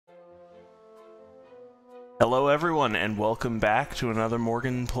Hello everyone, and welcome back to another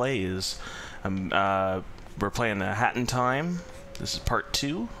Morgan Plays. We're playing a Hat in Time. This is part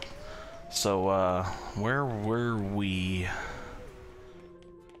 2. So, where were we?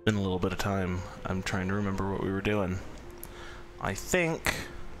 Been a little bit of time. I'm trying to remember what we were doing. I think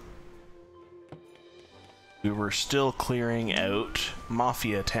we were still clearing out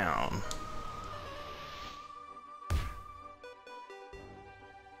Mafia Town.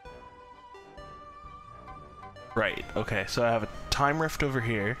 Right, okay, so I have a time rift over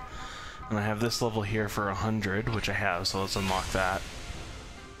here, and I have this level here for 100, which I have, so let's unlock that.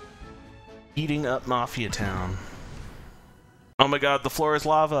 Heating up Mafia Town. Oh my god, the floor is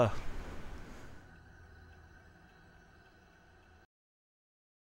lava!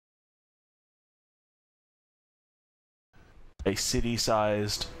 A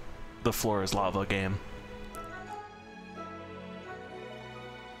city-sized The Floor is Lava game.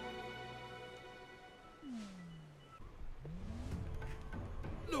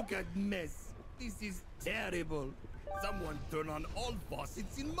 Look at mess. This is terrible. Someone turn on all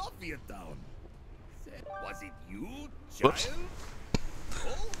faucets in Mafia Town. Was it you, child? Whoops.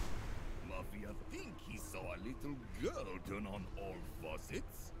 Oh, Mafia think he saw a little girl turn on all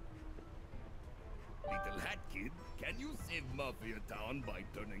faucets. Little Hat Kid, can you save Mafia Town by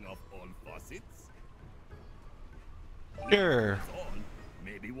turning off all faucets? Sure. If it's on,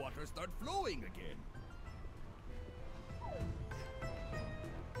 maybe water start flowing again.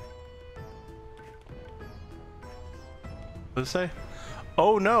 What does it say?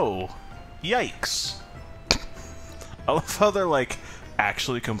 Oh no! Yikes! I love how they're like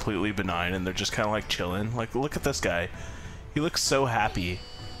actually completely benign and they're just kind of like chilling. Like, look at this guy. He looks so happy.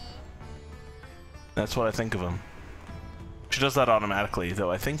 That's what I think of him. She does that automatically, though.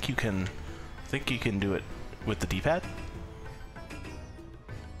 I think you can do it with the D-pad.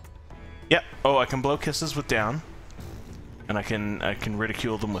 Yep. Oh, I can blow kisses with down, and I can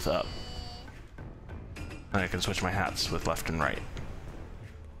ridicule them with up. And I can switch my hats with left and right.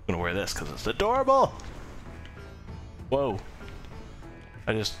 I'm gonna wear this because it's adorable! Whoa.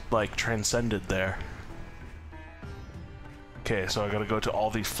 I just, like, transcended there. Okay, so I gotta go to all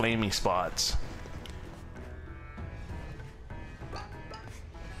these flamey spots.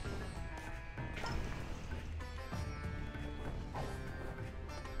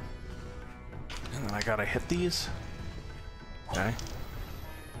 And then I gotta hit these. Okay.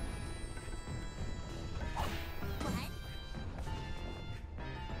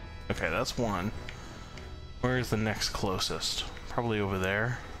 Okay, that's one. Where is the next closest? Probably over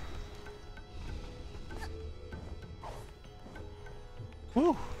there.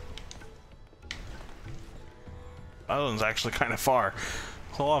 Woo! That one's actually kind of far.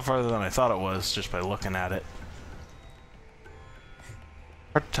 It's a lot farther than I thought it was, just by looking at it.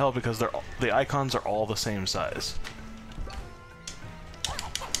 Hard to tell because the icons are all the same size.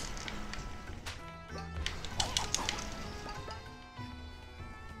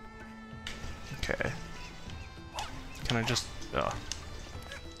 Okay. Can I just... oh.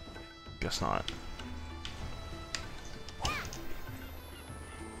 Guess not.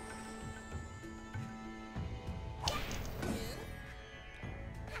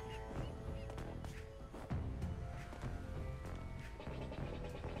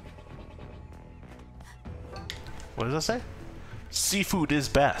 What does that say? Seafood is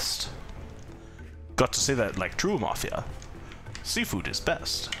best. Got to say that like true Mafia. Seafood is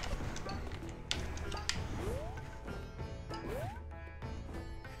best.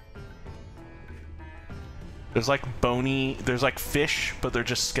 There's like bony, there's like fish, but they're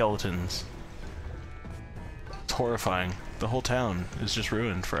just skeletons. It's horrifying. The whole town is just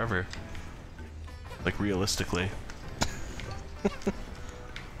ruined forever. Like realistically.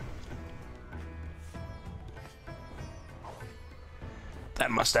 That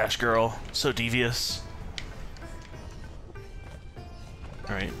mustache girl, so devious.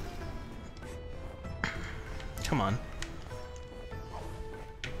 Alright. Come on.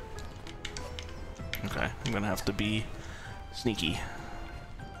 Okay, I'm gonna have to be sneaky.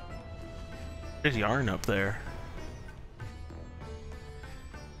 There's yarn up there.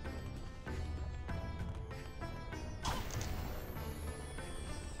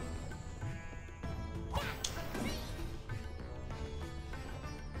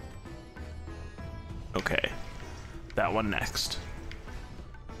 Okay, that one next.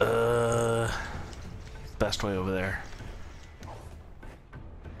 Best way over there.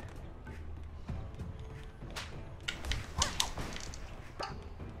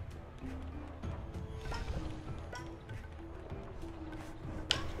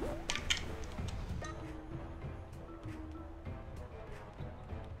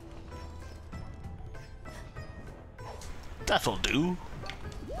 That'll do.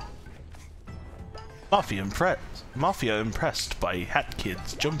 Mafia impressed by Hat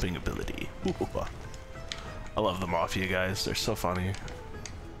Kid's jumping ability. Ooh. I love the Mafia guys. They're so funny.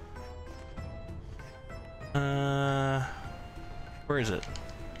 Where is it?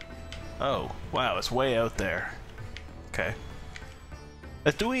 Oh, wow, it's way out there. Okay.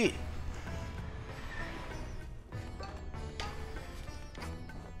 Let's do it!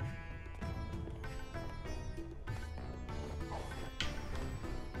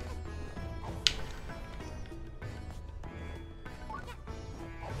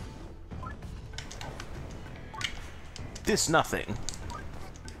 This nothing.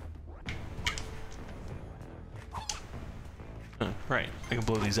 Right, I can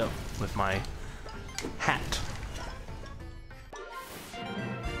blow these up with my hat.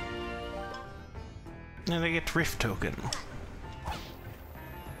 And I get Rift Token.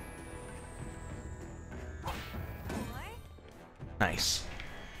 Nice.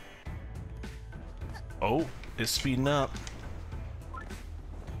 Oh, it's speeding up.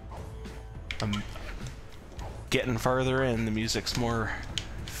 I'm getting farther in, the music's more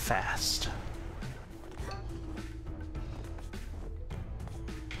fast.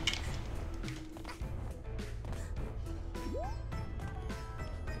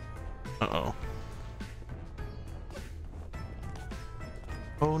 Uh-oh.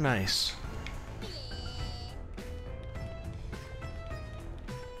 Oh, nice.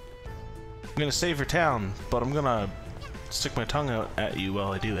 I'm gonna save your town, but I'm gonna stick my tongue out at you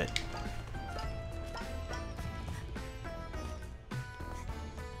while I do it.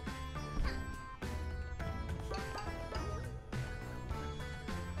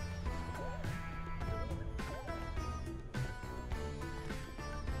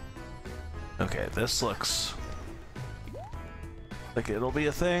 Okay, this looks like it'll be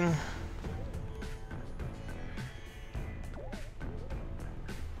a thing.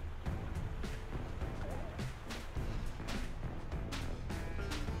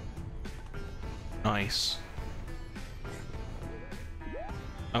 Nice.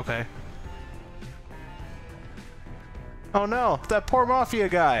 Okay. Oh no, that poor Mafia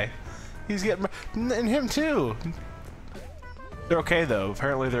guy. He's getting... and him too. They're okay though.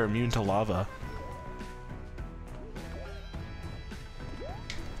 Apparently they're immune to lava.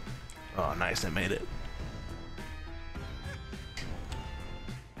 Oh, nice, I made it.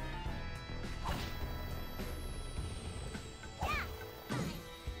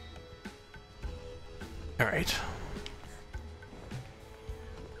 Alright.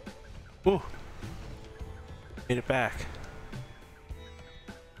 Ooh. Made it back.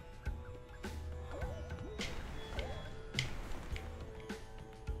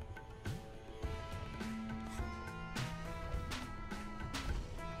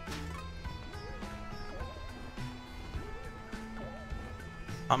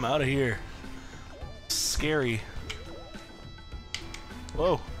 I'm out of here. Scary.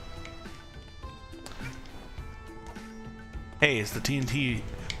 Whoa. Hey, it's the TNT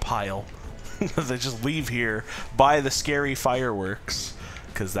pile. They just leave here, buy the scary fireworks,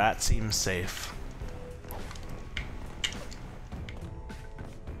 because that seems safe.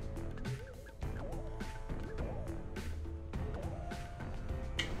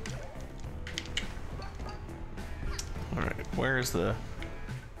 Alright, where's the...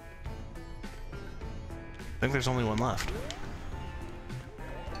 I think there's only one left.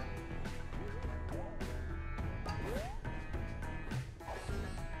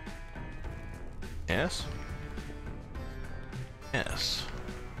 Yes? Yes.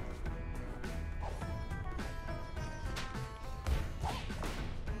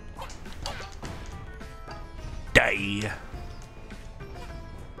 Die!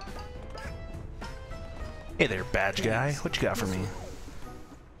 Hey there, badge guy. What you got for me?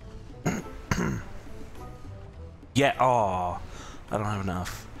 Yeah, aw. I don't have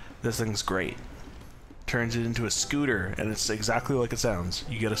enough. This thing's great. Turns it into a scooter, and it's exactly like it sounds.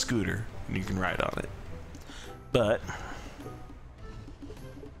 You get a scooter, and you can ride on it. But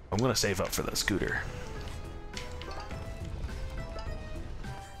I'm gonna save up for that scooter.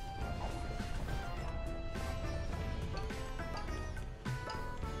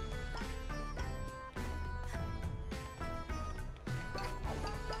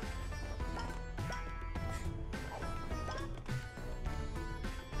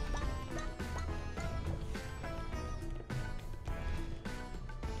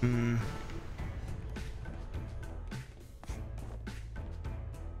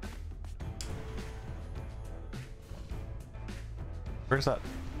 Where's that?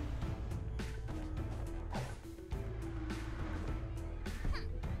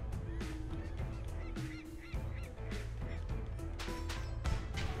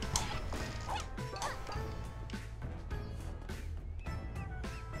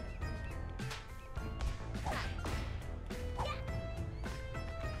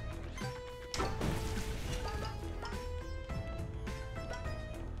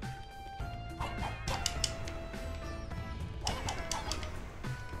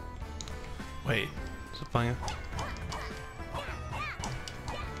 Wait, is it playing?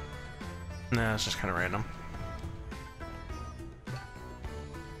 Nah, it's just kind of random.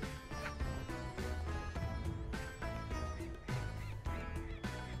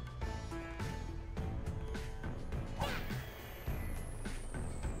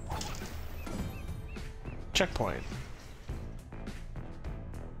 Checkpoint.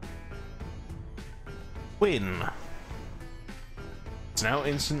 Win. It's now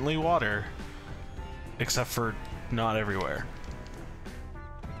instantly water. Except for not everywhere.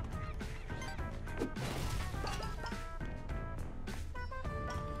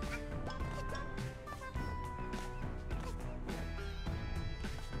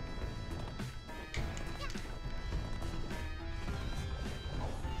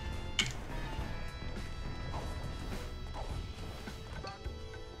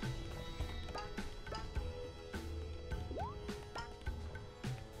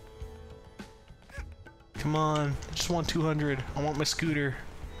 Come on, I just want 200. I want my scooter.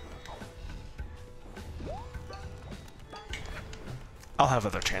 I'll have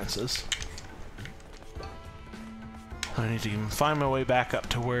other chances. I need to even find my way back up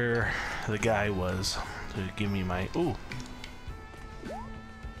to where the guy was to give me my... Ooh.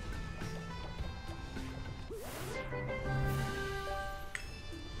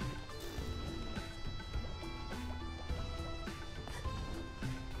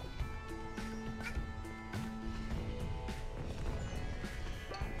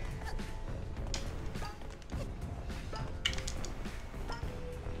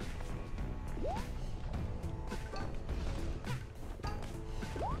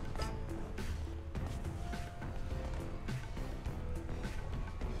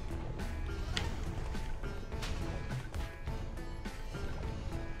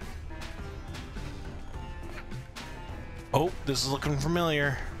 Oh, this is looking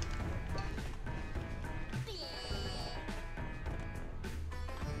familiar.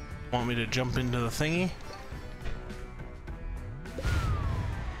 Want me to jump into the thingy?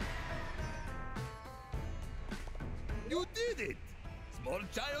 You did it! Small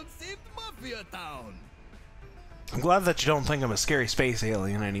child saved Mafia Town! I'm glad that you don't think I'm a scary space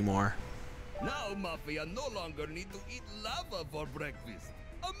alien anymore. Now Mafia no longer need to eat lava for breakfast.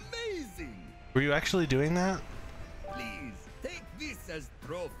 Amazing! Were you actually doing that? Please, take this as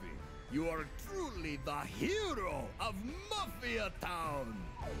trophy. You are truly the hero of Mafia Town!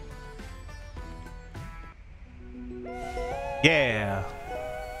 Yeah!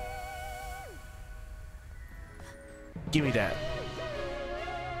 Give me that.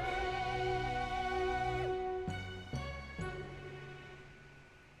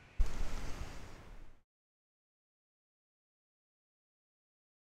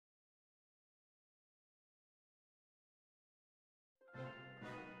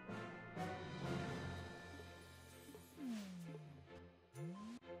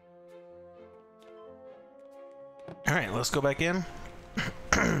 Alright, let's go back in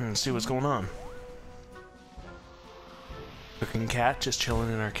and see what's going on. Cooking cat just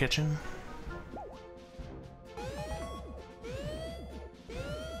chilling in our kitchen.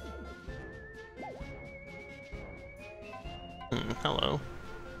 Hello.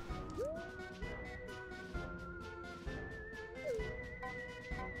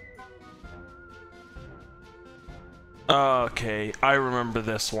 Okay, I remember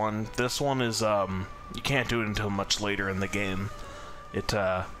this one. This one is, you can't do it until much later in the game. It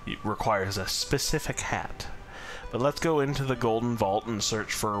requires a specific hat. But let's go into the Golden Vault and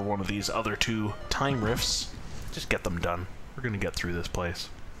search for one of these other two time rifts. Just get them done. We're gonna get through this place.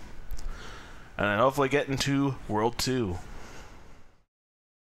 And then hopefully get into World 2.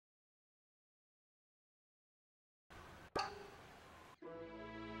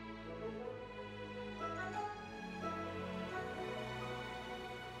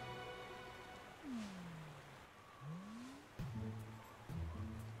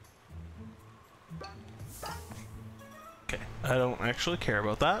 I don't actually care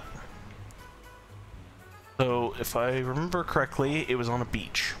about that. So, if I remember correctly, it was on a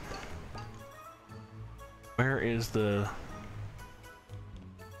beach. Where is the...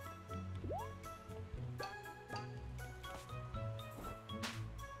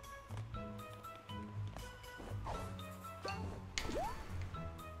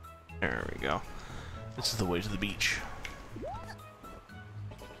 There we go. This is the way to the beach.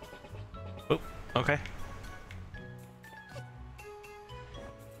 Oh, okay.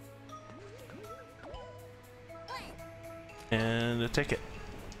 And a ticket.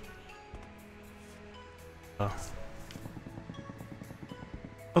 Oh.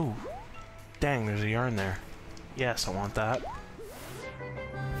 Oh. Dang, there's a yarn there. Yes, I want that.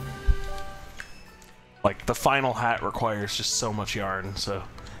 Like, the final hat requires just so much yarn, so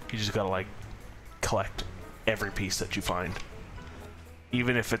you just gotta, like, collect every piece that you find.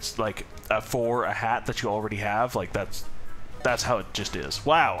 Even if it's, like, for a hat that you already have, like, that's how it just is.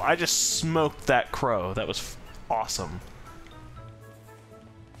 Wow, I just smoked that crow. That was awesome.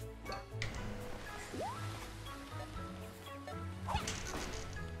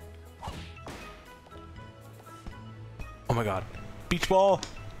 Oh my god. Beach ball!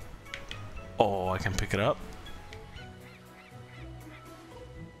 Oh, I can pick it up.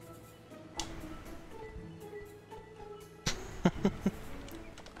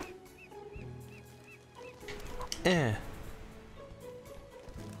 Eh.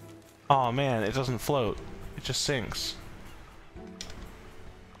 Oh man, it doesn't float. It just sinks.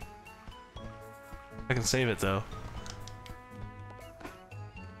 I can save it though.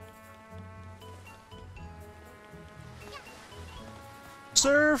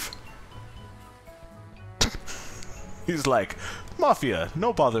 Serve! He's like, Mafia,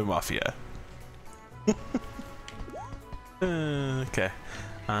 no bother Mafia. Okay.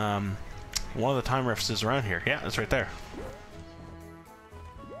 One of the time rifts is around here. Yeah, it's right there.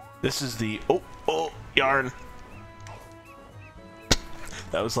 This is the... Oh, yarn!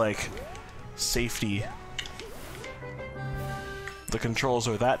 That was like safety. The controls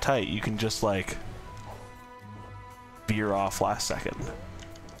are that tight, you can just like veer off last second.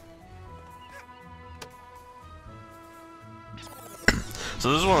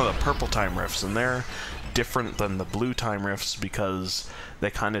 So this is one of the purple time rifts, and they're different than the blue time rifts because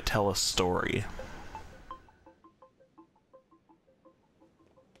they kind of tell a story.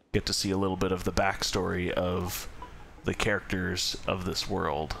 Get to see a little bit of the backstory of the characters of this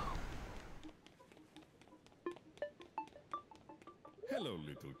world. Hello,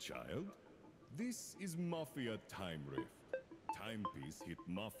 little child. This is Mafia Time Rift. Timepiece hit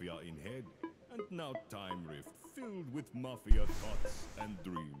Mafia in head, and now Time Rift filled with Mafia thoughts and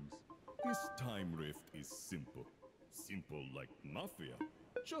dreams. This Time Rift is simple. Simple like Mafia.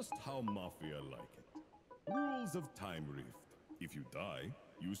 Just how Mafia like it. Rules of Time Rift. If you die,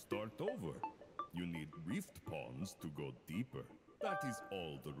 you start over. You need rift pawns to go deeper. That is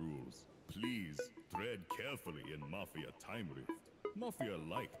all the rules. Please tread carefully in Mafia Time Rift. Mafia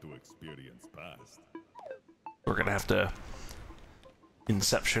like to experience past. We're gonna have to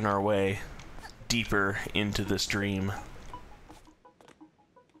inception our way deeper into this dream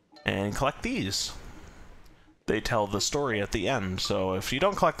and collect these. They tell the story at the end, so if you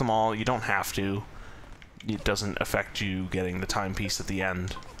don't collect them all, you don't have to. It doesn't affect you getting the timepiece at the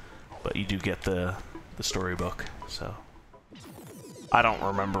end, but you do get the storybook, so. I don't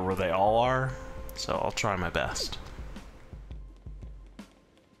remember where they all are, so I'll try my best.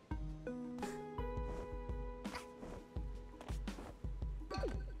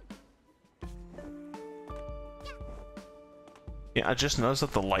 Yeah, I just noticed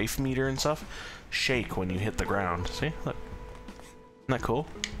that the life meter and stuff shake when you hit the ground. See? Look. Isn't that cool?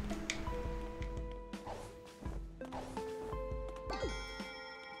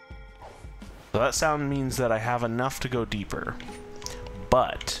 So that sound means that I have enough to go deeper.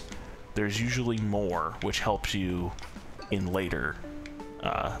 But there's usually more, which helps you in later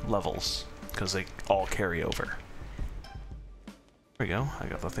levels, because they all carry over. There we go. I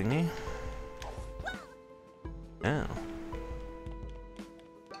got the thingy. Oh.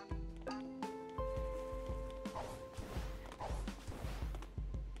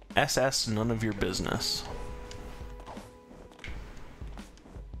 SS, none of your business.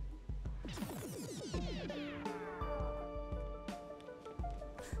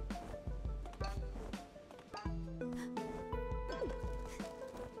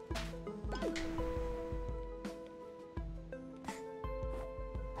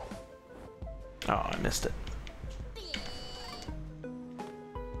 Oh, I missed it.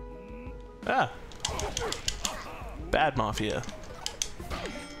 Ah! Bad Mafia.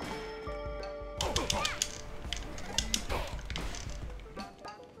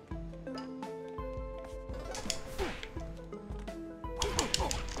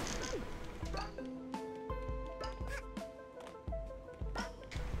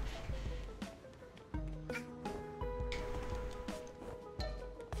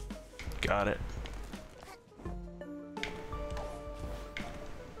 Got it.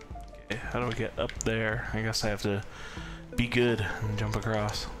 Okay, how do I get up there? I guess I have to be good and jump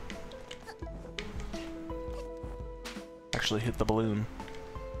across. Actually hit the balloon.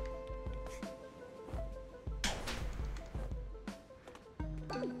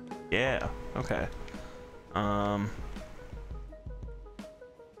 Yeah, okay.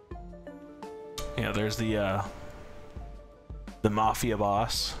 Yeah, there's the Mafia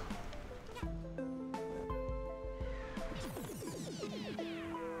boss.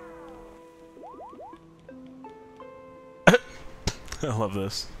 I love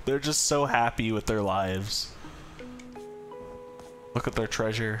this. They're just so happy with their lives. Look at their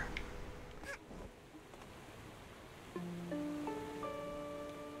treasure.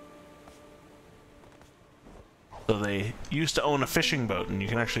 So they used to own a fishing boat, and you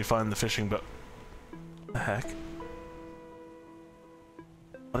can actually find the fishing boat. The heck?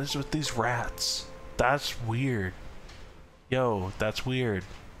 What is with these rats? That's weird. Yo, that's weird.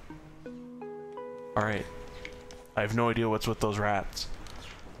 Alright. I have no idea what's with those rats.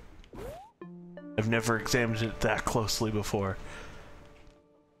 I've never examined it that closely before.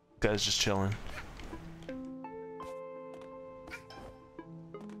 Guy's just chilling.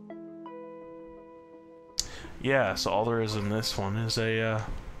 Yeah, so all there is in this one is a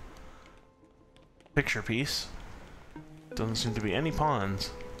picture piece. Doesn't seem to be any pawns.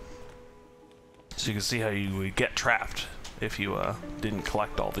 So you can see how you would get trapped if you didn't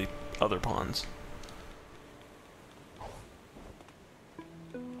collect all the other pawns.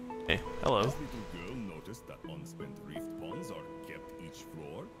 Hey, hello. This little girl noticed that unspent rift pawns are kept each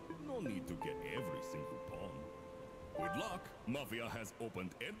floor. No need to get every single pawn. Good luck. Mafia has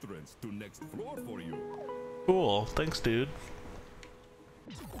opened entrance to next floor for you. Cool. Thanks, dude.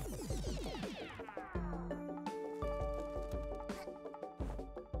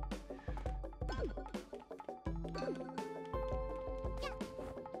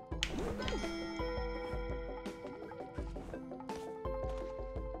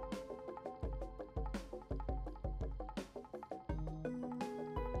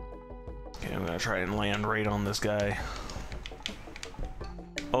 Okay, I'm gonna try and land right on this guy.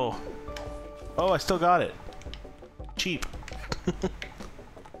 Oh. Oh, I still got it. Cheap.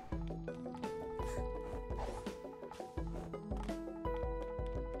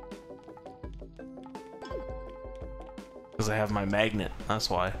 Because I have my magnet, that's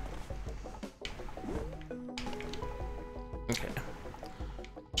why. Okay.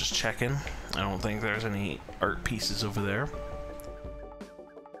 Just checking. I don't think there's any art pieces over there.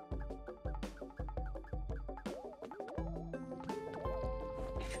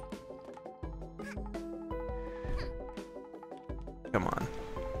 Come on.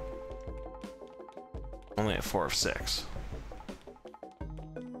 Only at 4 of 6.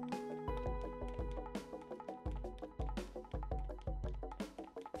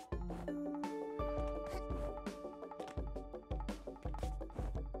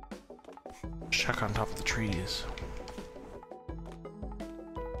 Check on top of the trees.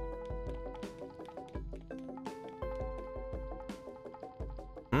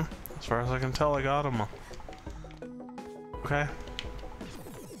 As far as I can tell, I got him. Okay.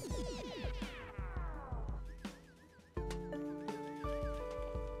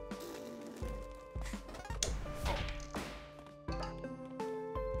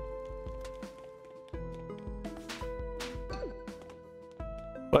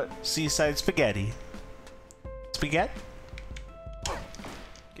 What? Seaside spaghetti? Spaghetti?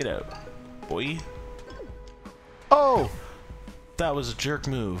 Get out, boy. Oh! That was a jerk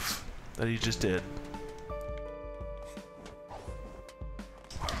move that he just did.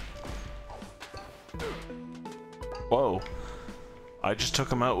 Whoa. I just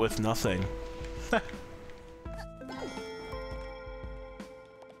took him out with nothing.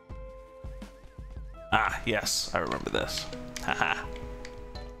 Ah, yes, I remember this. Haha.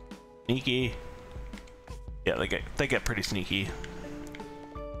 Sneaky. Yeah, they get pretty sneaky.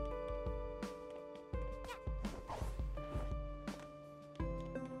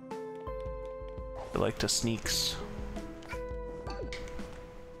 They like to sneaks.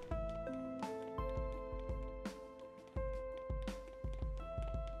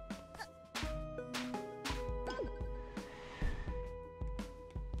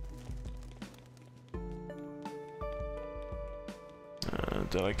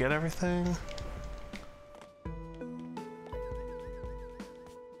 Did I get everything?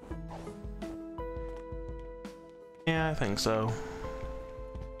 Yeah, I think so.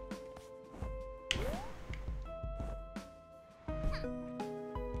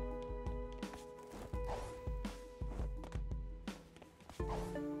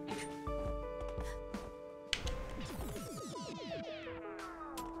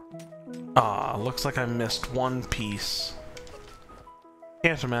 Ah, looks like I missed one piece.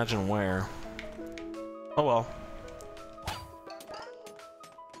 Can't imagine where. Oh well.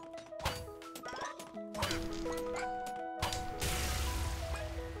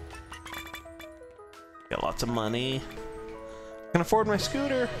 Got lots of money. Can afford my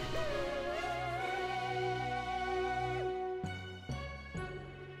scooter.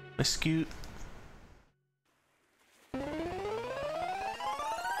 My scoot.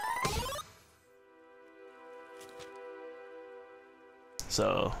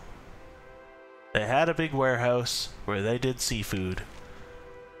 So they had a big warehouse where they did seafood,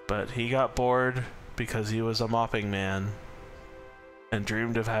 but he got bored because he was a mopping man and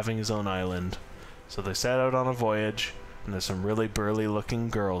dreamed of having his own island. So they set out on a voyage, and there's some really burly looking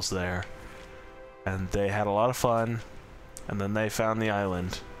girls there, and they had a lot of fun, and then they found the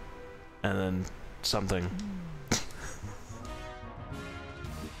island, and then something.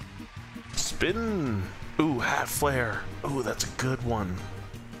 Spin! Ooh, hat flare! Ooh, that's a good one.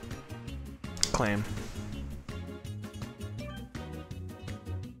 Claim.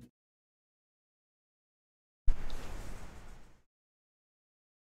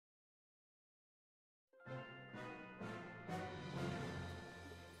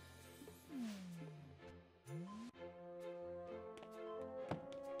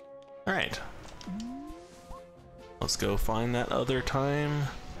 Alright. Let's go find that other time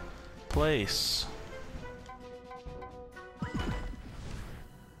place.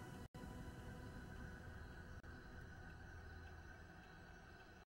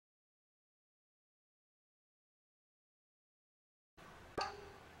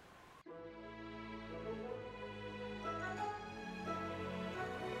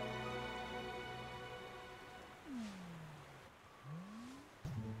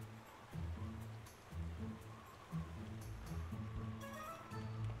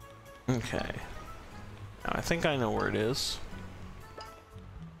 Okay. Now I think I know where it is.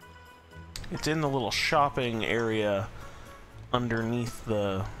 It's in the little shopping area underneath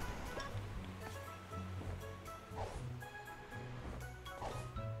the...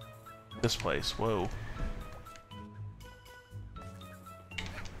 this place. Whoa.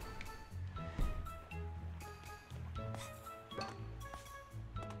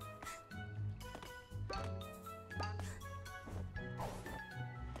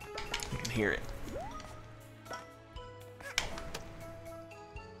 I can hear it.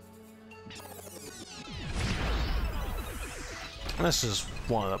 This is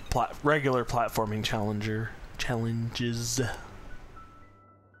one of the regular platforming challenges.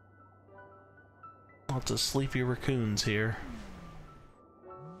 Lots of sleepy raccoons here.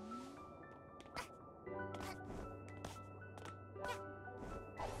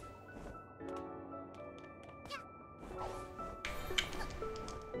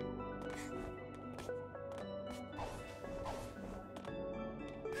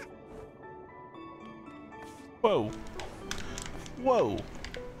 Whoa. Whoa.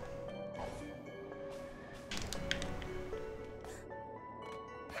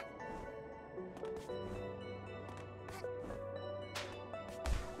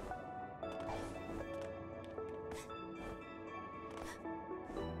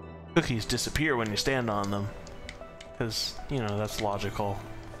 Cookies disappear when you stand on them, because, you know, that's logical.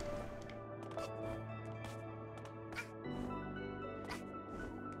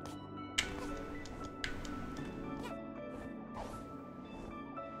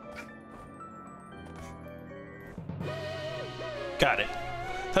 Got it.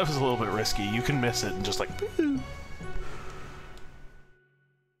 That was a little bit risky. You can miss it and just like...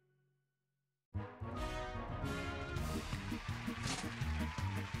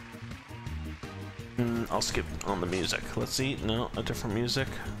 I'll skip on the music. Let's see. No, a different music.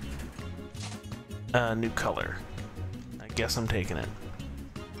 New color. I guess I'm taking it.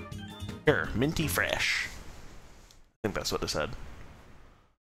 Here, minty fresh. I think that's what it said.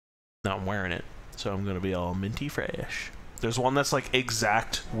 Now I'm wearing it, so I'm gonna be all minty fresh. There's one that's like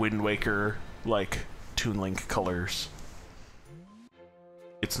exact Wind Waker, like Toon Link colors.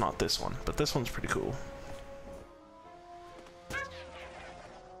 It's not this one, but this one's pretty cool.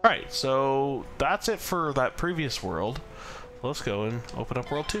 Alright, so that's it for that previous world. Let's go and open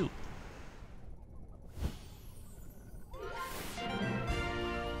up World 2.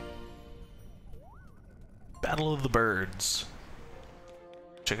 Battle of the Birds.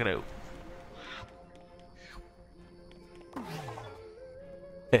 Check it out.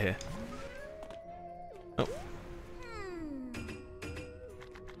 Heh. Oh.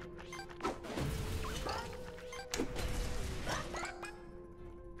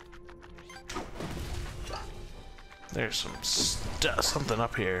 There's some something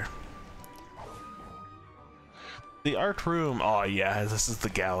up here. The art room. Oh yeah, this is the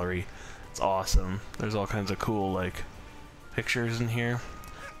gallery. It's awesome. There's all kinds of cool like pictures in here.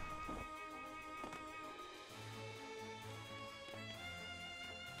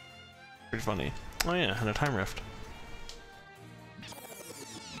 Pretty funny. Oh yeah, and a time rift.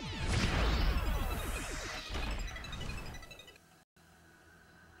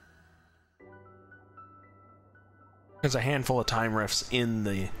 There's a handful of time rifts in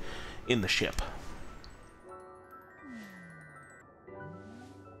the ship.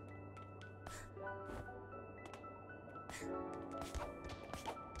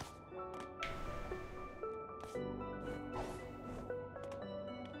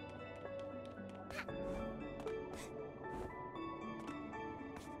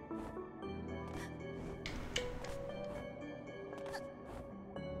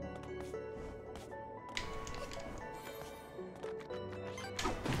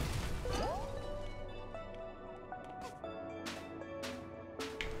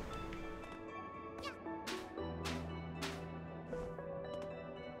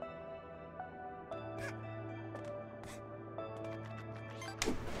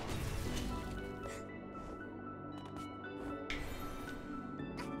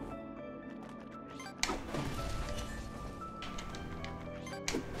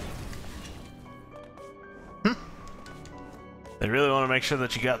 They really want to make sure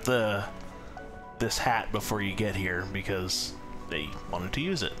that you got this hat before you get here because they wanted to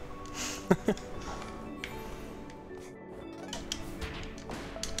use it.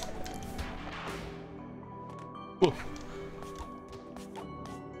 Whoa.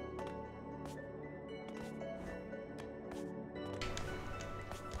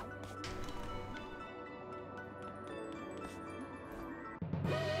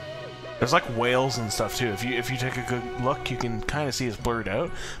 There's like whales and stuff too. If you take a good look, you can kind of see it's blurred out,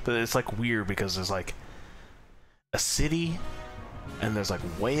 but it's like weird because there's like a city and there's like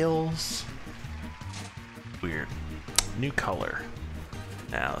whales. Weird. New color.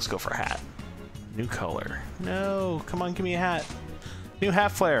 Now let's go for a hat. New color. No, come on, give me a hat. New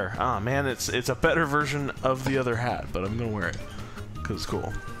hat flare. Ah, man, it's a better version of the other hat, but I'm gonna wear it because it's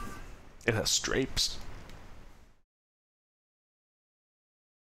cool. It has stripes.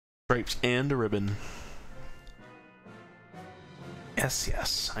 Stripes and a ribbon. Yes,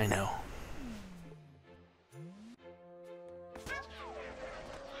 yes, I know.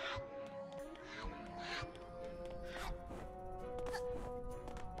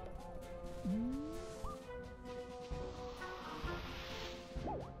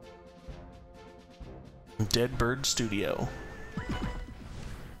 Dead Bird Studio.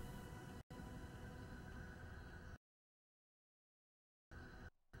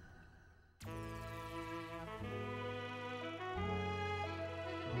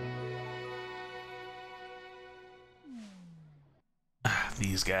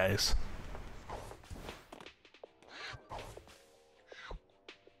 These guys.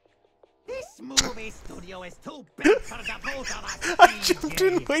 This movie studio is too big for the both of us. I jumped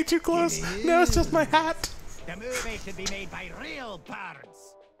in way too close. Now it's just my hat. The movie should be made by real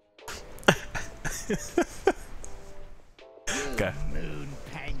birds. Okay. Moon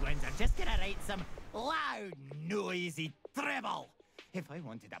penguins are just gonna write some loud, noisy dribble. If I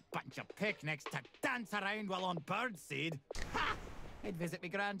wanted a bunch of picnics to dance around while on birdseed, ha! I'd visit my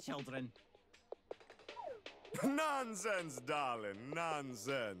grandchildren. Nonsense, darling,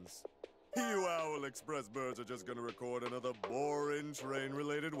 nonsense. You Owl Express birds are just gonna record another boring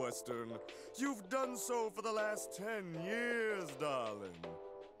train-related western. You've done so for the last 10 years, darling.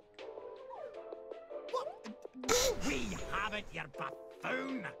 What? Do we have it, you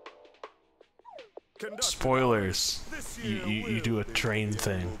buffoon? Spoilers. This You year do a will be train the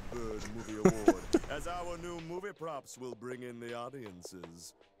thing. Annual Bird Movie Award, as our new movie props will bring in the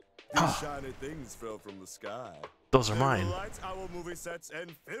audiences. These shiny things fell from the sky. Those are They mine. will light our movie sets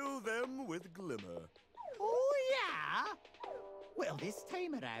and fill them with glimmer. Oh, yeah? Well, this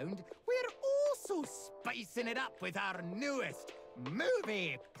time around, we're also spicing it up with our newest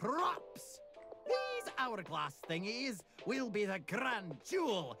movie props. These hourglass thingies will be the grand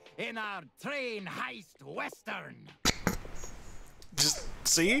jewel in our train heist western. Just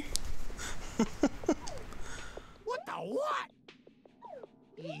see? What the what?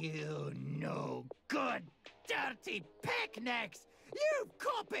 You no good, dirty picnics! You've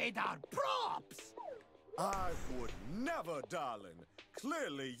copied our props! I would never, darling.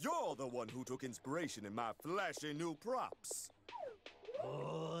 Clearly, you're the one who took inspiration in my flashy new props.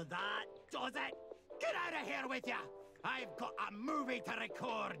 Oh, that does it! Get out of here with ya! I've got a movie to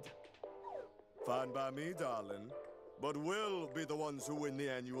record! Fine by me, darling. But we'll be the ones who win the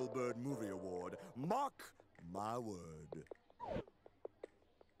annual Bird Movie Award. Mark my word.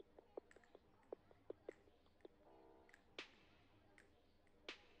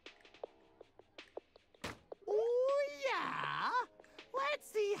 Oh, yeah?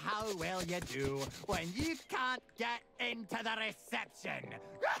 Let's see how well you do when you can't get into the reception.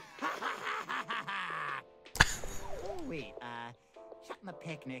 Oh, wait, shutting the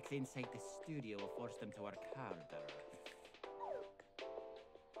picnics inside the studio will force them to work harder.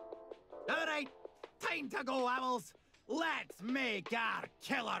 All right, time to go, Owls. Let's make our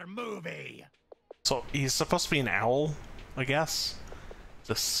killer movie. So he's supposed to be an owl, I guess.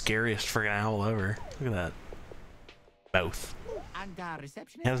 The scariest friggin' owl ever. Look at that mouth. And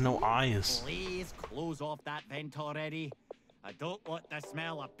receptionist, He has no eyes. please close off that vent already. I don't want the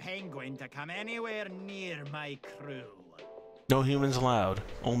smell of penguin to come anywhere near my crew. No humans allowed.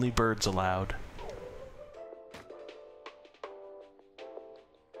 Only birds allowed.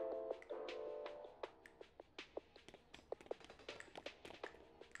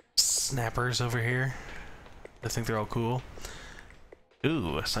 Snappers over here. I think they're all cool.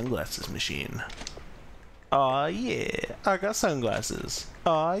 Ooh, a sunglasses machine. Aw, yeah, I got sunglasses.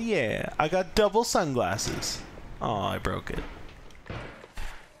 Aw, yeah, I got double sunglasses. Aw, I broke it.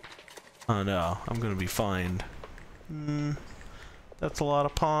 Oh no, I'm gonna be fined. That's a lot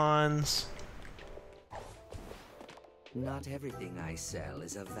of pawns. Not everything I sell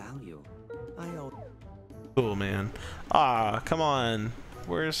is of value. I own. Cool, man. Ah, come on.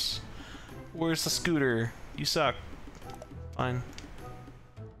 Where's the scooter? You suck. Fine.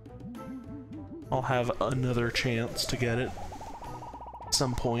 I'll have another chance to get it at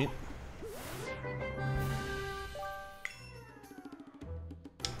some point.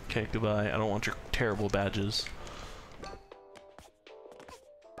 Okay, goodbye. I don't want your terrible badges.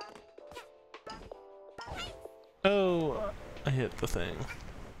 Oh, I hit the thing.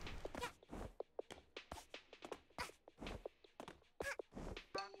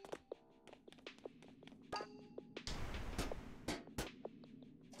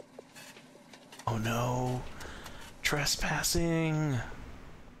 Oh no, trespassing.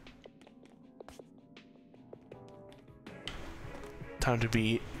 Time to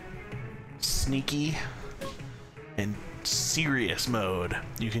be sneaky and serious mode.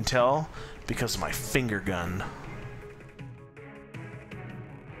 You can tell because of my finger gun.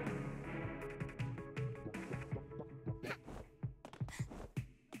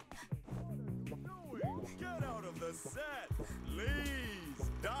 Get out of the set! Please!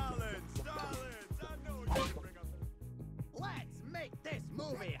 Darlings! Darlings! I know you can bring up... Let's make this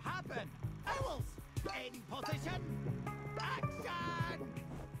movie happen! Owls, in position, action!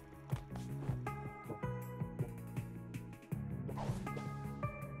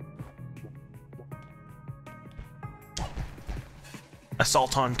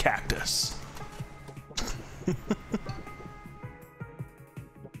 Assault on cactus.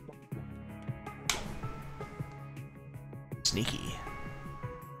 Sneaky.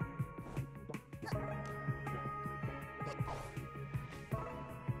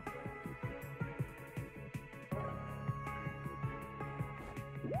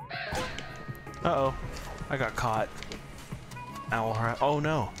 Uh-oh. I got caught. Owl oh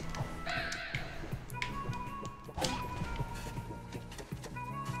no.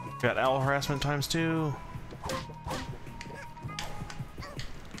 Got owl harassment ×2.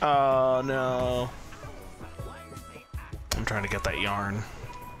 Oh no. I'm trying to get that yarn.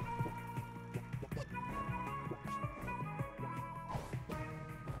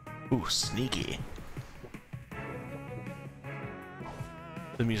 Ooh, sneaky.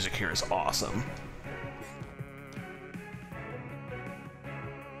 The music here is awesome.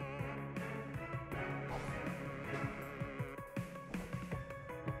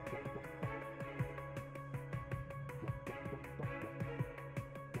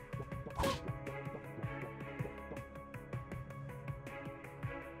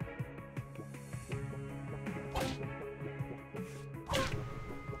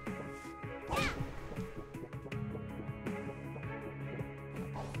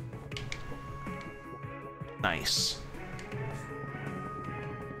 Nice.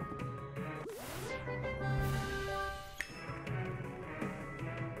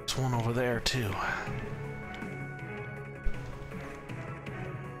 There's one over there too.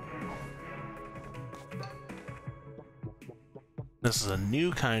 This is a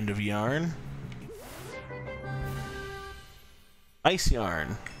new kind of yarn. Ice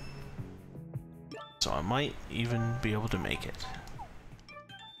yarn. So I might even be able to make it.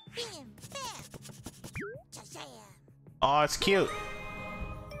 Aw, it's cute.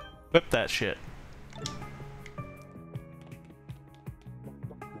 Whip that shit.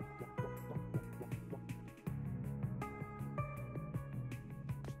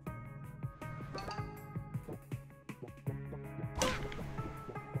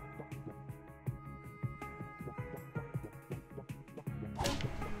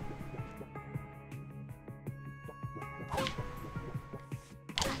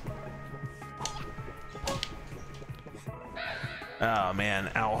 Oh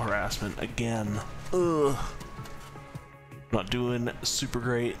man, owl harassment again. Ugh. Not doing super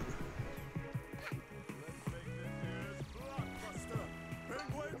great.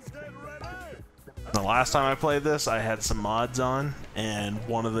 The last time I played this, I had some mods on, and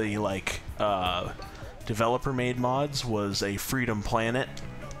one of the, like, developer-made mods was a Freedom Planet.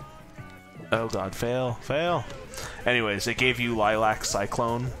 Oh god, fail, fail. Anyways, it gave you Lilac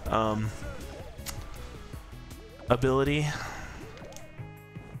Cyclone ability,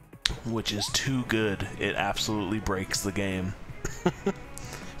 which is too good. It absolutely breaks the game.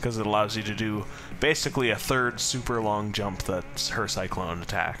 Because it allows you to do basically a third super long jump that's her Cyclone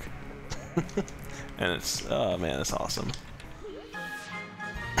attack. And it's, oh man, it's awesome.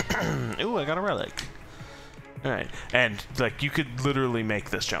 Ooh, I got a relic. Alright, and like you could literally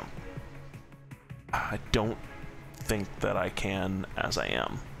make this jump. I don't think that I can as I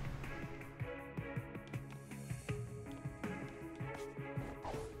am.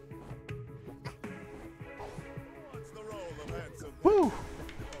 Woo!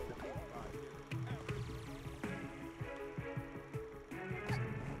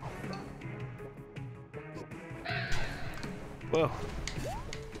 Whoa.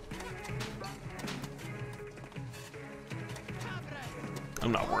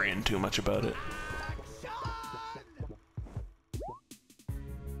 I'm not worrying too much about it.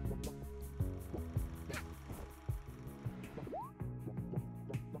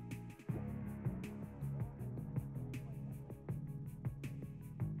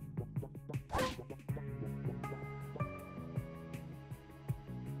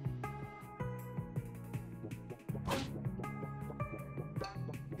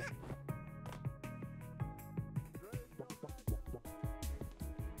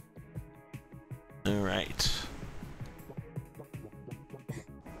 All right.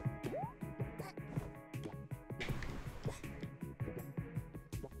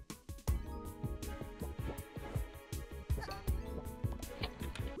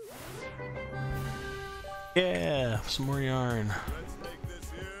 Yeah, some more yarn. Let's make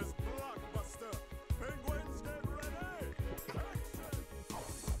this year's blockbuster. Penguins get ready.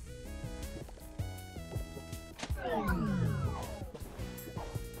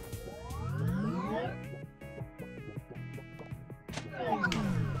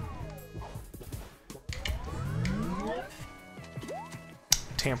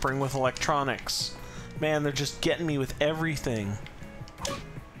 Tampering with electronics. Man, they're just getting me with everything.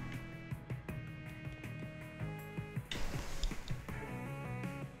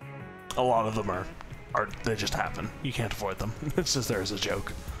 A lot of them are they just happen. You can't avoid them. It's just there as a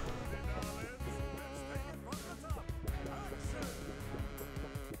joke.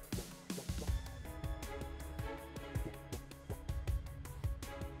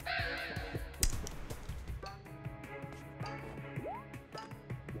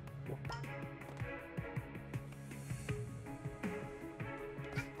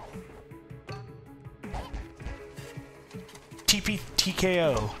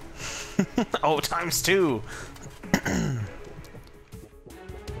 TKO. Oh, ×2. I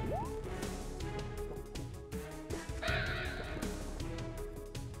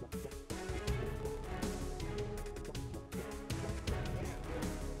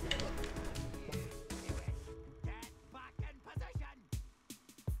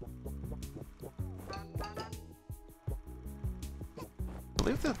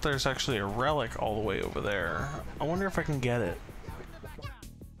believe that there's actually a relic all the way over there. I wonder if I can get it.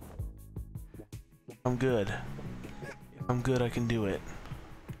 I'm good. If I'm good, I can do it.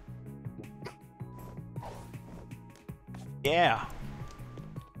 Yeah!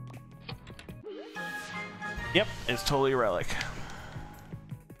 Yep, it's totally a relic.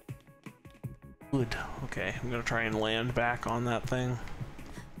 Good. Okay, I'm gonna try and land back on that thing.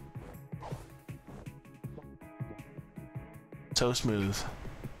 So smooth.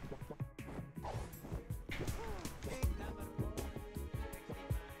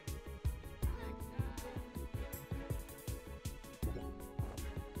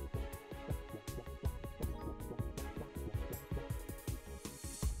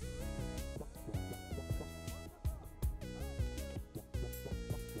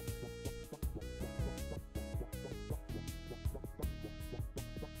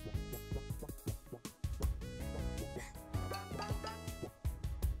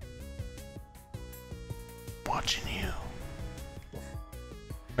 Watching you.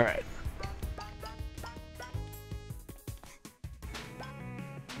 All right.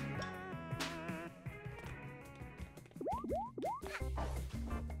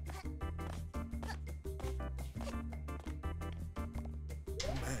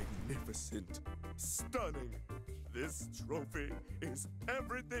 Magnificent. Stunning. This trophy is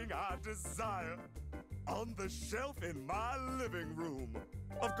everything I desire. On the shelf in my living room.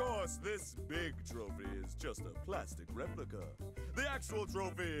 Of course, this big trophy is just a plastic replica. The actual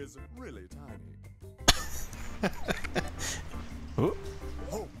trophy is really tiny. Ooh.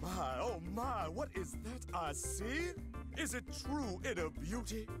 Oh my, what is that I see? Is it true inner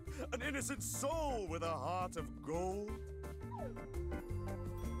beauty? An innocent soul with a heart of gold?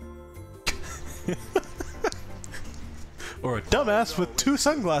 Or a dumbass with 2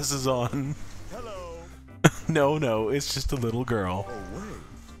 sunglasses on. Hello? No, it's just a little girl. Oh, wait.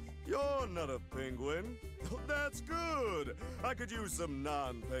 You're not a penguin. Oh, that's good. I could use some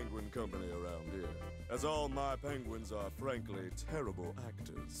non-penguin company around here, as all my penguins are frankly terrible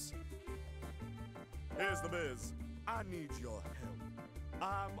actors. Here's the biz. I need your help.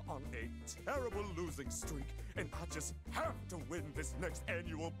 I'm on a terrible losing streak, and I just have to win this next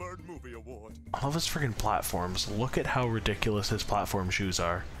annual Bird Movie Award. All of his freaking platforms. Look at how ridiculous his platform shoes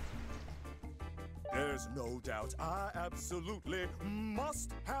are. There's no doubt I absolutely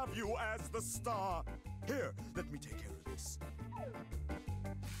must have you as the star. Here, let me take care of this.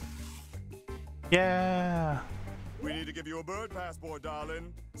 Yeah. We need to give you a bird passport,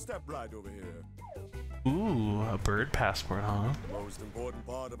 darling. Step right over here. Ooh, a bird passport, huh? The most important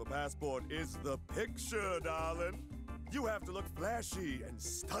part of a passport is the picture, darling. You have to look flashy and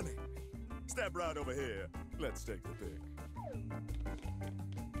stunning. Step right over here. Let's take the pic.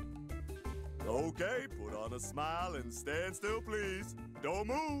 Okay, put on a smile and stand still, please. Don't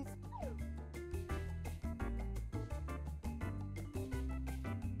move.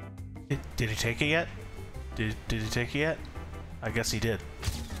 Did he take it yet? Did he take it yet? I guess he did.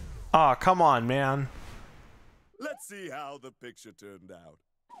 Aw, come on, man. Let's see how the picture turned out.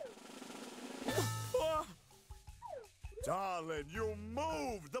 Darling, you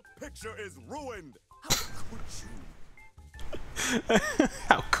moved! The picture is ruined! How could you?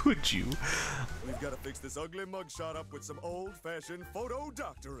 How could you? We've got to fix this ugly mugshot up with some old-fashioned photo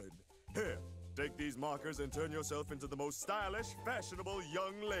doctoring. Here, take these markers and turn yourself into the most stylish, fashionable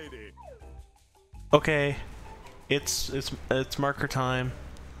young lady. Okay, it's marker time.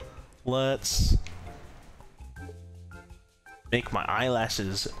 Let's make my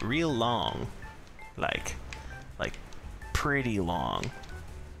eyelashes real long, like pretty long.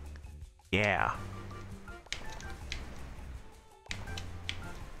 Yeah.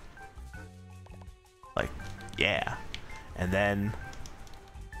 Yeah. And then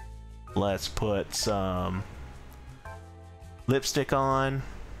let's put some lipstick on.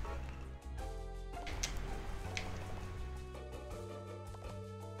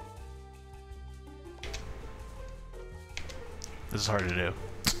 This is hard to do.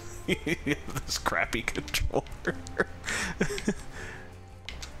 This crappy controller.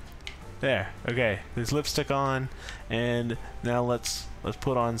 There. Okay. There's lipstick on, and now let's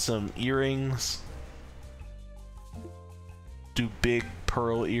put on some earrings. Do big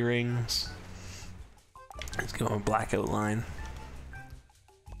pearl earrings. Let's go on black outline.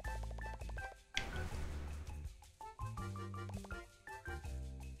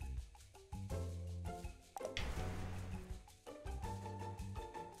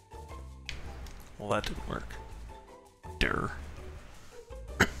 Well, that didn't work. Durr.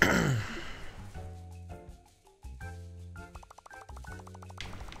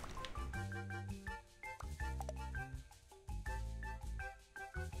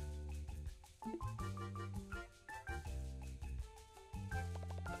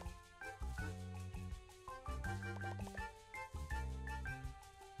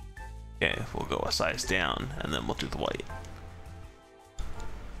 Okay, we'll go a size down, and then we'll do the white.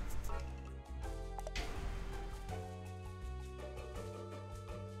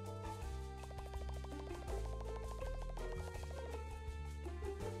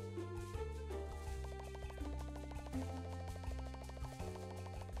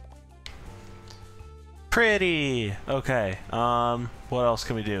 Pretty! Okay, what else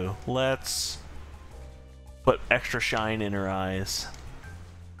can we do? Let's put extra shine in her eyes.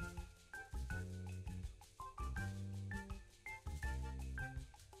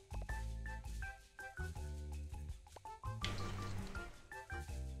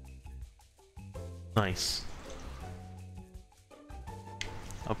 Nice.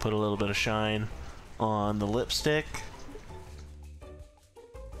 I'll put a little bit of shine on the lipstick.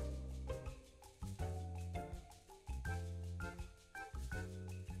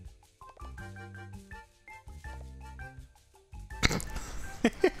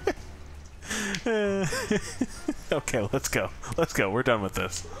 Okay, let's go. Let's go. We're done with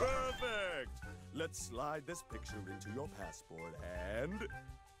this. Perfect! Let's slide this picture into your passport, and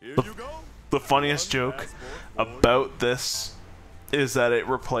here you go. The funniest joke about this is that it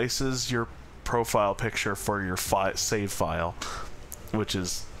replaces your profile picture for your save file, which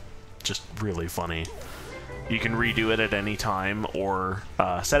is just really funny. You can redo it at any time, or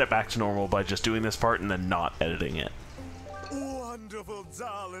set it back to normal by just doing this part and then not editing it. Wonderful! beautiful,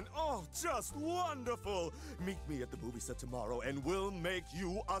 darling. Oh, just wonderful. Meet me at the movie set tomorrow and we'll make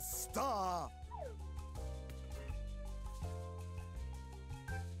you a star.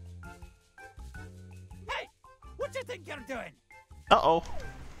 Hey! What you think you're doing? Uh-oh.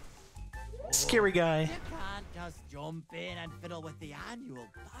 Scary guy. You can't just jump in and fiddle with the annual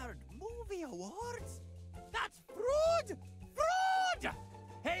Bird Movie Awards. That's fraud! Fraud!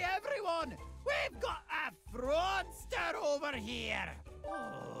 Hey, everyone! We've got a fraudster over here!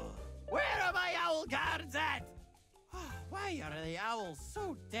 Oh, where are my owl guards at? Why are the owls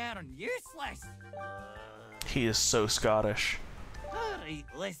so darn useless? He is so Scottish. Alright,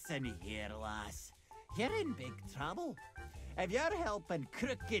 listen here, lass. You're in big trouble. If you're helping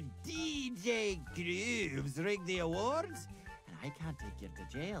crooked DJ Grooves rig the awards, and I can't take you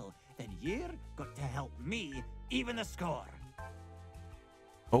to jail, then you're got to help me even the score.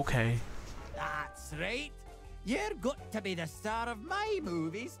 Okay. That's right. You're got to be the star of my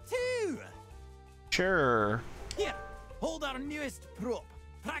movies too. Sure. Here, hold our newest prop.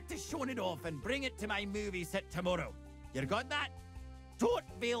 Practice showing it off and bring it to my movie set tomorrow. You got that?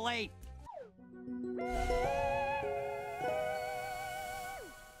 Don't be late.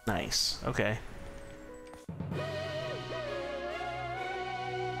 Nice. Okay.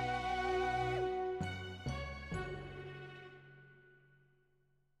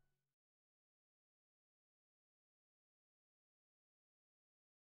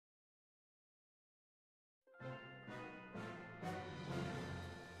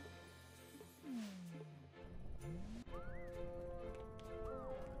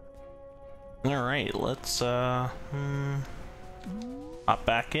 Alright, let's hop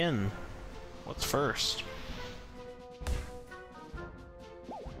back in. What's first?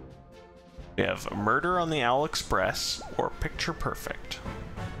 We have Murder on the Owl Express or Picture Perfect.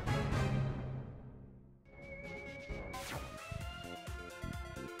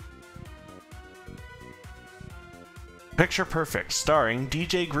 Picture Perfect, starring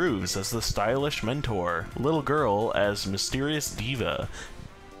DJ Grooves as the stylish mentor, Little Girl as mysterious diva,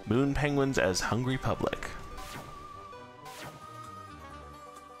 Moon Penguins as hungry public.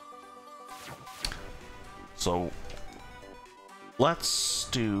 So let's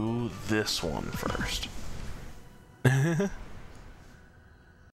do this one first.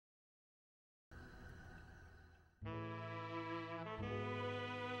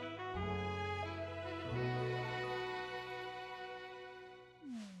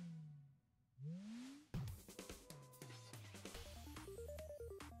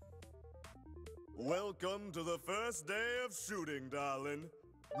 Welcome to the first day of shooting, darling.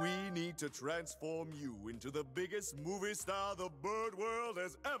 We need to transform you into the biggest movie star the bird world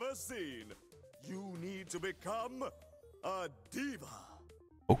has ever seen. You need to become a diva.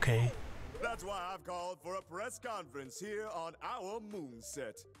 Okay. That's why I've called for a press conference here on our moon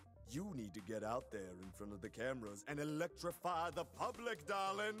set. You need to get out there in front of the cameras and electrify the public,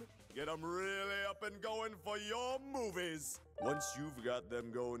 darling. Get them really up and going for your movies. Once you've got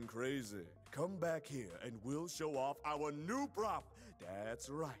them going crazy, come back here and we'll show off our new prop. That's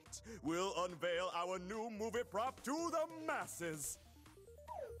right. We'll unveil our new movie prop to the masses.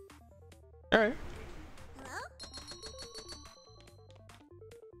 All right.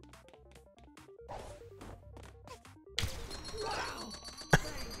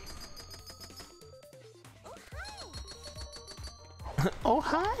 Oh,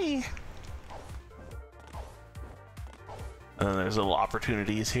 hi! And then there's little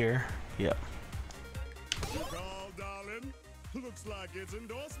opportunities here. Yep. Call, darling. Looks like it's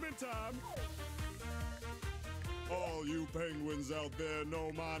endorsement time. All you penguins out there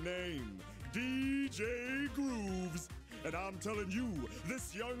know my name, DJ Grooves. And I'm telling you,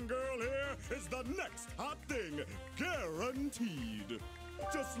 this young girl here is the next hot thing, guaranteed.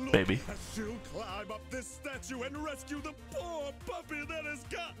 Just look Baby. as she'll climb up this statue and rescue the poor puppy that has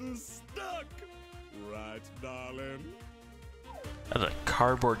gotten stuck. Right, darling? That's a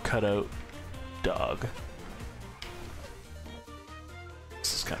cardboard cutout dog.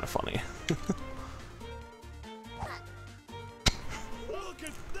 This is kind of funny. Look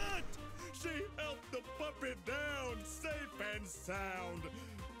at that! She helped the puppy down safe and sound.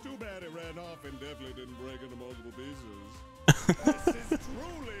 Too bad it ran off and definitely didn't break into multiple pieces. This is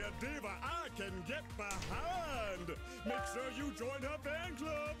truly a diva I can get behind. Make sure you join her fan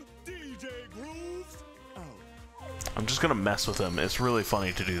club, DJ Grooves. Oh. I'm just gonna mess with him. It's really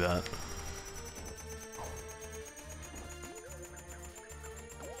funny to do that.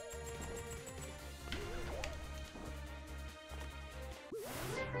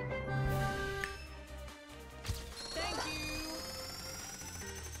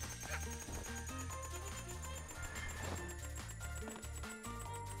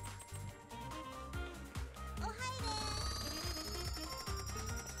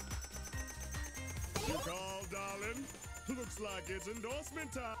 Looks like it's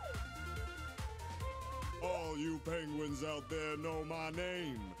endorsement time. All you penguins out there know my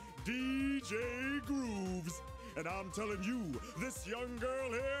name, DJ Grooves. And I'm telling you, this young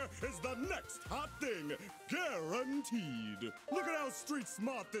girl here is the next hot thing, guaranteed. Look at how street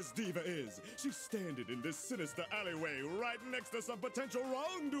smart this diva is. She's standing in this sinister alleyway right next to some potential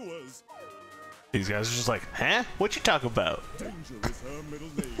wrongdoers. These guys are just like, huh? What you talk about? Danger is her middle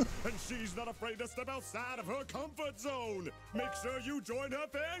name, and she's not afraid to step outside of her comfort zone. Make sure you join her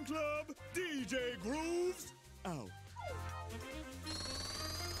fan club, DJ Grooves. Out.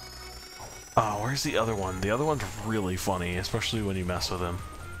 Oh, where's the other one? The other one's really funny, especially when you mess with him.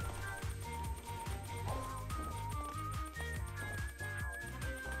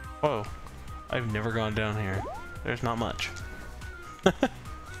 Whoa. I've never gone down here. There's not much.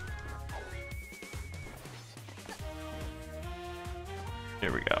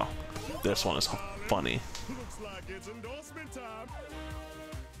 Here we go. This one is funny. Looks like it's endorsement time.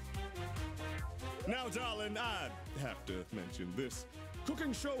 Now, darling, I have to mention this.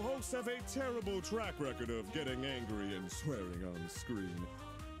 Cooking show hosts have a terrible track record of getting angry and swearing on screen.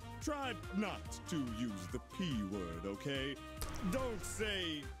 Try not to use the P word, okay? Don't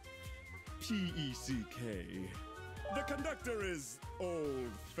say P-E-C-K. The conductor is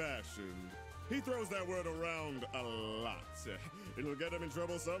old-fashioned. He throws that word around a lot. It'll get him in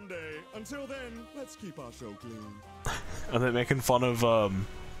trouble someday. Until then, let's keep our show clean. Are they making fun of,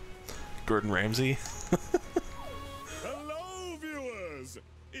 Gordon Ramsay? Hello, viewers!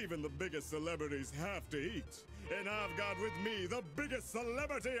 Even the biggest celebrities have to eat. And I've got with me the biggest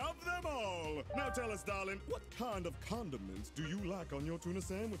celebrity of them all! Now tell us, darling, what kind of condiments do you like on your tuna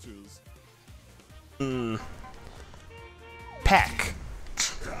sandwiches? Pack.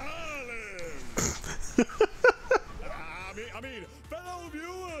 I mean, fellow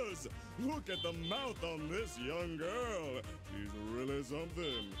viewers, look at the mouth on this young girl. She's really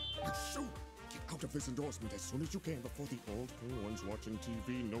something. Shoot! Get out of this endorsement as soon as you can before the old ones watching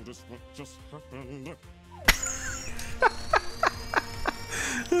TV notice what just happened.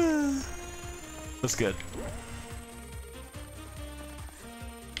 That's good.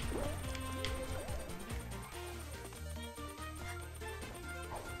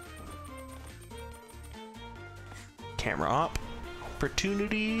 Camera op.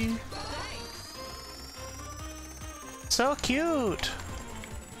 Opportunity. So cute.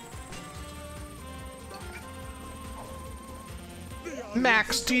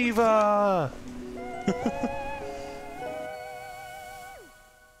 Max Diva.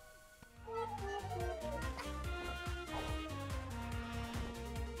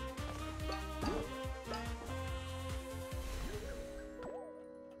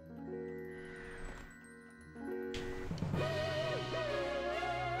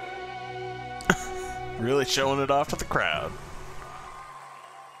 Really showing it off to the crowd.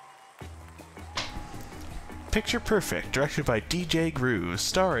 Picture Perfect, directed by DJ Grooves,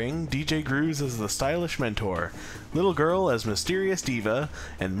 starring DJ Grooves as the stylish mentor, Little Girl as mysterious diva,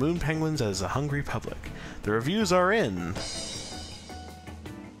 and Moon Penguins as the hungry public. The reviews are in.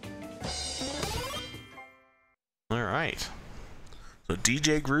 Alright. So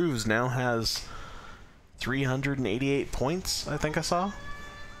DJ Grooves now has 388 points, I think I saw.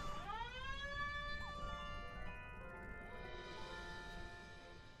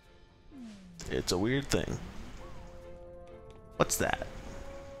 It's a weird thing. What's that?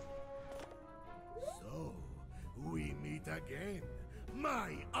 So, we meet again.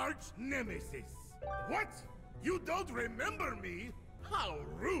 My arch nemesis. What? You don't remember me? How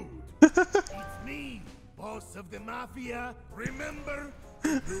rude. It's me, boss of the mafia. Remember?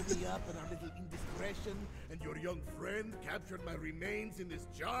 You blew me up in our little indiscretion, and your young friend captured my remains in this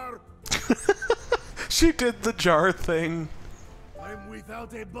jar. She did the jar thing. I'm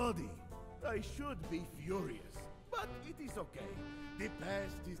without a body. I should be furious, but it is okay. The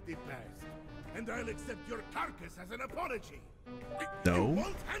past is the past, and I'll accept your carcass as an apology. No. You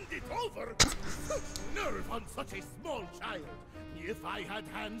won't hand it over? Such nerve on such a small child. If I had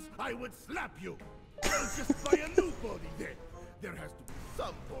hands, I would slap you. I'll just buy a new body then. There has to be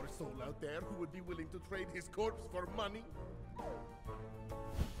some poor soul out there who would be willing to trade his corpse for money.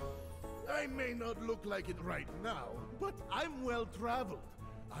 I may not look like it right now, but I'm well traveled.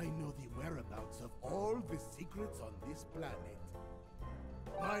 I know the whereabouts of all the secrets on this planet.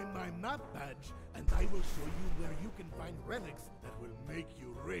 Buy my map badge, and I will show you where you can find relics that will make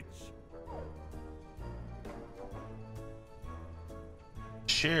you rich.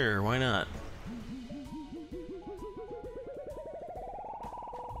 Sure, why not?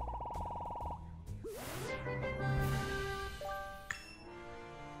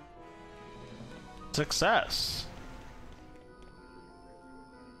 Success.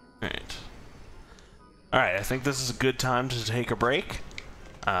 Alright, I think this is a good time to take a break.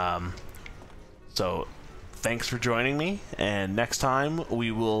 So, thanks for joining me, and next time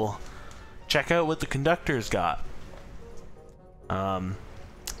we will check out what the conductor's got.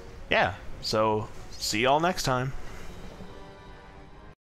 Yeah, so see y'all next time.